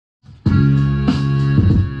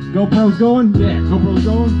GoPro's going? Yeah. GoPro's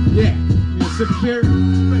going? Yeah. You sip of beer?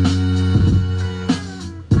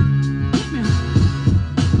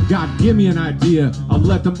 God, give me an idea, I'll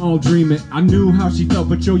let them all dream it. I knew how she felt,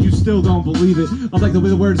 but yo, you still don't believe it. I like the way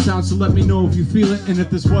the word sounds, so let me know if you feel it. And if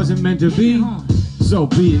this wasn't meant to be, so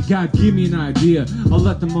be it. God, give me an idea, I'll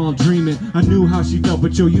let them all dream it. I knew how she felt,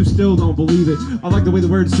 but yo, you still don't believe it. I like the way the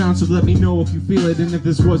word sounds, so let me know if you feel it. And if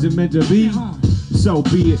this wasn't meant to be, so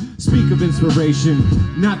be it. Speak of inspiration,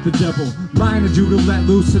 not the devil. Lion of Judah let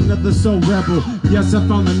loose another soul rebel. Yes, I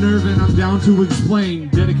found the nerve and I'm down to explain.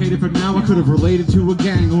 Dedicated for now, I could have related to a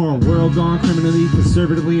gang or a world gone criminally,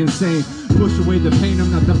 conservatively insane. Push away the pain,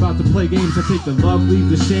 I'm not about to play games. I take the love, leave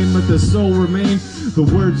the shame, let the soul remain. The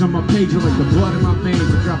words on my page are like the blood in my veins.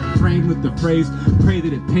 I drop a frame with the phrase, pray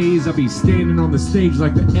that it pays. I'll be standing on the stage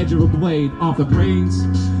like the edge of a blade off the brains.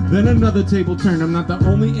 Then another table turn, I'm not the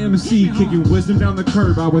only MC kicking wisdom down the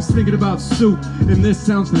curb. I was thinking about soup, and this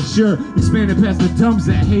sounds for sure expanded past the dumbs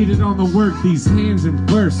that hated on the work. These hands in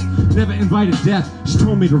verse, never invited death. She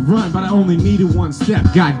told me to run, but I only needed one step.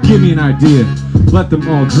 God, give me an idea, let them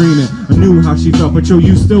all dream it. I knew how she felt, but yo,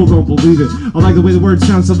 you still don't believe it. I like the way the word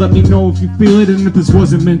sounds, so let me know if you feel it. And if this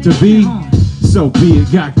wasn't meant to be, so be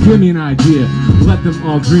it. God, give me an idea, let them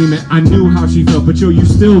all dream it. I knew how she felt, but yo, you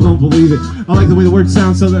still don't believe it. I like the way the word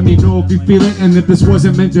sounds, so let me know if you feel it. And if this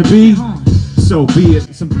wasn't meant to be, so be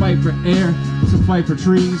it. Some fight for air, some fight for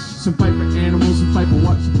trees, some fight for animals, some fight for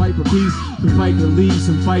what, some fight for peace, some fight to leave,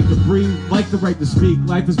 some fight to breathe, like the right to speak.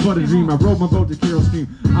 Life is but a dream. I wrote my vote to Carol Stream.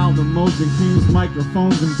 All the modes and creams,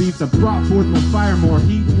 microphones and beats. I brought forth more fire, more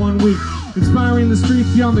heat in 1 week. Inspiring the streets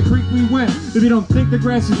beyond the creek we went. If you don't think the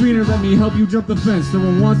grass is greener, let me help you jump the fence. No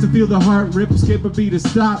one wants to feel the heart rip, skip a beat to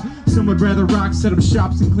stop. Some would rather rock, set up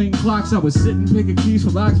shops and clean clocks. I was sitting picking keys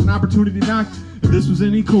for locks when opportunity knocked. If this was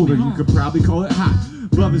any colder, you could probably call it hot.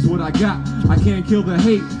 Love is what I got, I can't kill the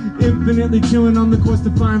hate. Infinitely chilling on the quest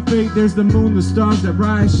to find fate. There's the moon, the stars that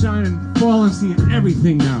rise, shine, and fall. I'm seeing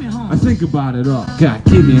everything now, I think about it all. God,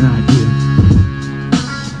 give me an idea,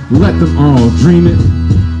 let them all dream it.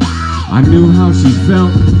 I knew how she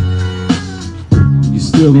felt, you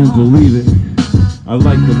still don't believe it. I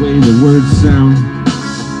like the way the words sound,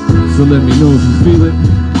 so let me know if you feel it.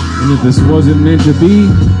 And if this wasn't meant to be,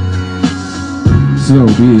 so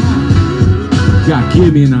be it. God,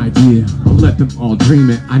 give me an idea, I'll let them all dream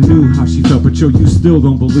it. I knew how she felt, but yo, you still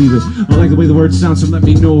don't believe it. I like the way the words sound, so let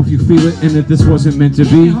me know if you feel it. And if this wasn't meant to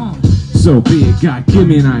be, so be it. God, give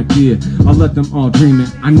me an idea, I'll let them all dream it.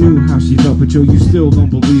 I knew how she felt, but yo, you still don't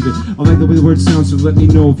believe it. I like the way the words sound, so let me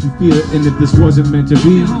know if you feel it. And if this wasn't meant to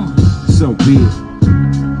be, so be it.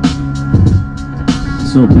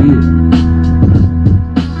 So be it.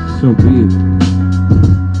 So be it.